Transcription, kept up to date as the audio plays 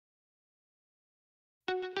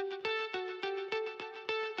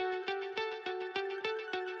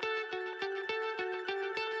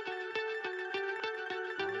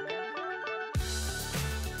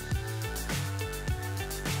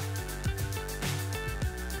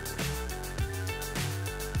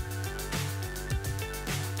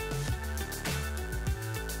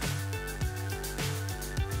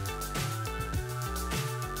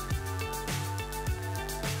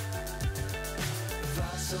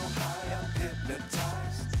high, I'm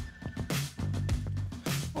hypnotized.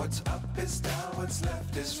 What's up is down, what's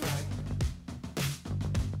left is right.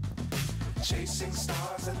 Chasing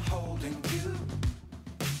stars and holding you.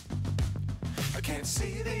 I can't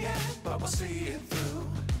see the end, but we'll see it through.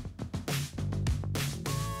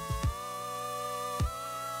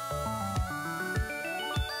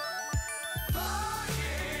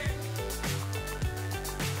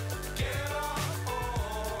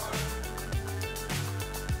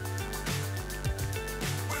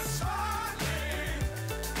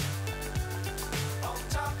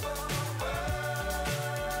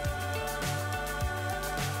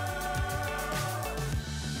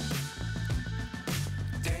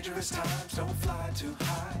 Times don't fly too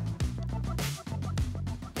high.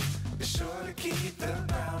 Be sure to keep the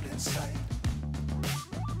ground in sight.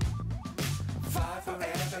 Fly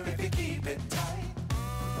forever if you keep it tight.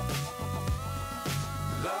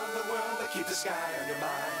 Love the world but keep the sky on your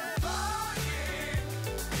mind.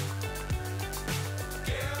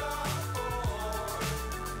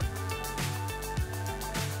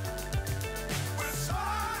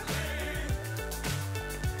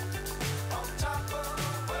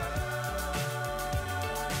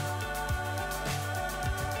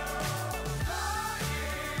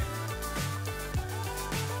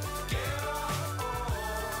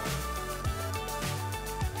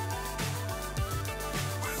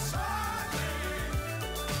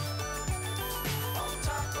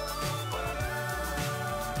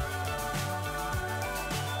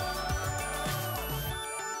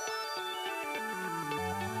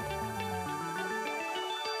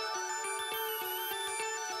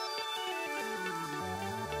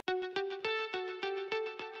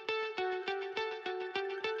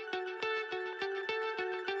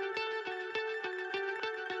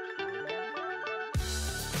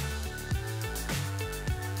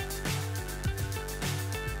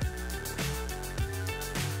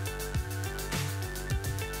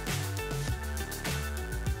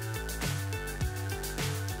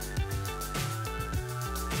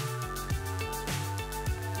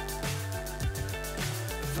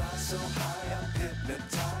 So high, I'm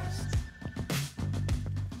hypnotized.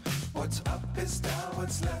 What's up is down,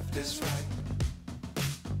 what's left is right.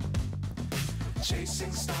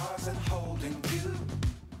 Chasing stars and holding you.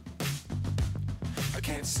 I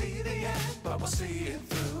can't see the end, but we'll see it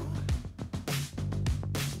through.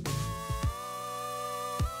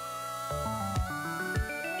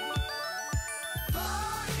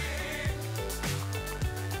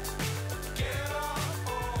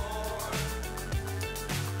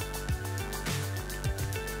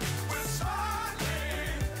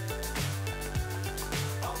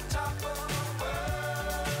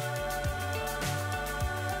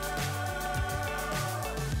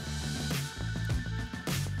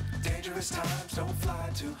 Times don't fly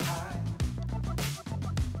too high.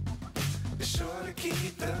 Be sure to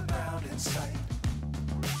keep the ground in sight.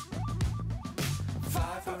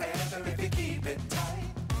 Fly forever if you keep it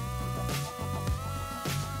tight.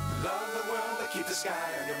 Love the world but keep the sky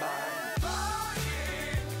on your mind.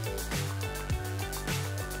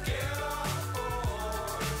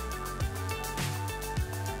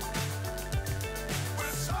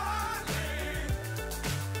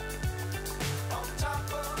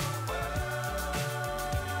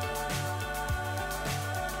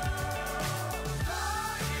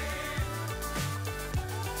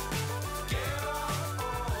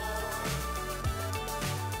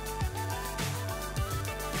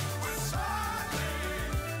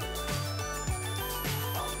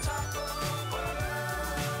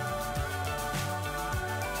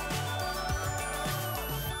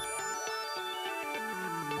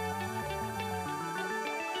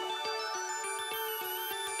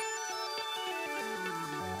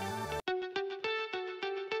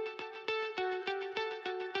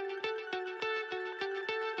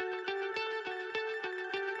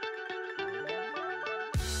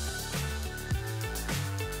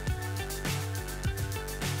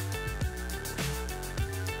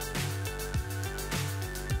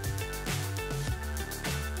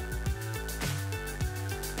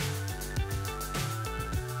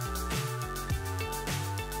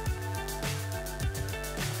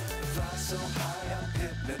 So high, I'm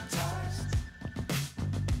hypnotized.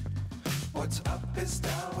 What's up is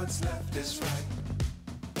down, what's left is right.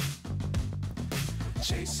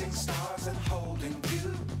 Chasing stars and holding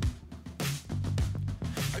you.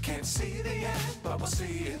 I can't see the end, but we'll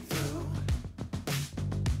see it through.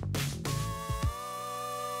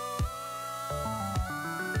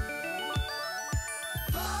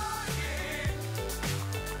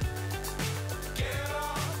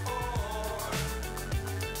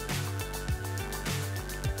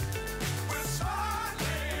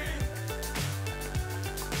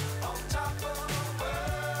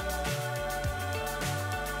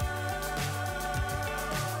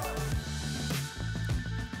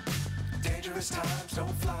 Dangerous times,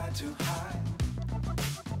 don't fly too high.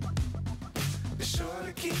 Be sure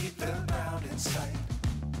to keep the ground in sight.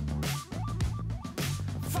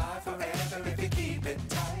 Fly forever if you keep it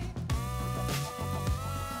tight.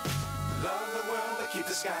 Love the world, but keep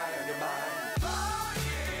the sky on your mind.